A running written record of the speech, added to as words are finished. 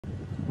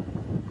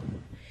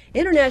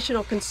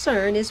International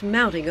concern is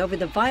mounting over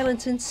the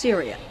violence in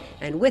Syria,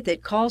 and with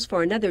it calls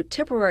for another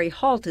temporary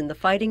halt in the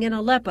fighting in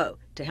Aleppo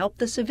to help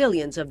the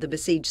civilians of the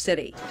besieged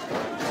city.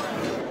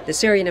 The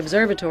Syrian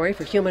Observatory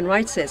for Human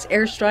Rights says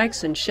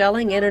airstrikes and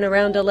shelling in and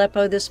around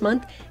Aleppo this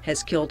month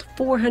has killed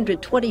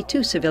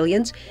 422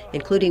 civilians,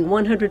 including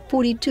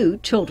 142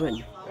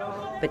 children.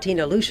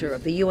 Bettina Lucia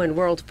of the UN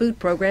World Food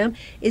Program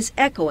is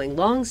echoing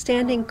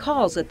long-standing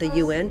calls at the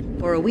UN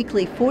for a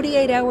weekly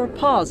 48-hour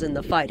pause in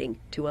the fighting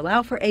to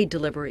allow for aid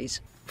deliveries.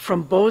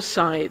 From both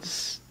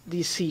sides,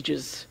 these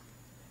sieges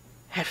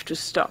have to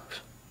stop.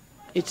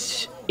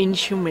 It's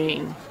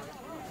inhumane,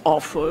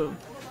 awful,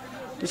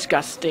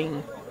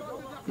 disgusting,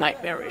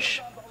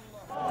 nightmarish.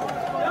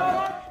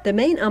 The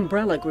main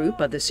umbrella group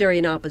of the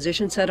Syrian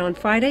opposition said on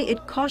Friday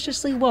it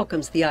cautiously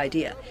welcomes the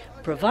idea,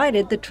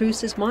 provided the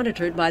truce is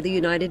monitored by the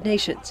United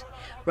Nations.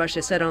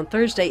 Russia said on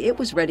Thursday it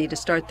was ready to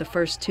start the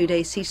first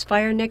two-day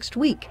ceasefire next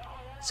week.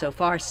 So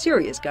far,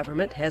 Syria's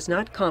government has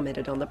not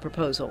commented on the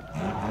proposal.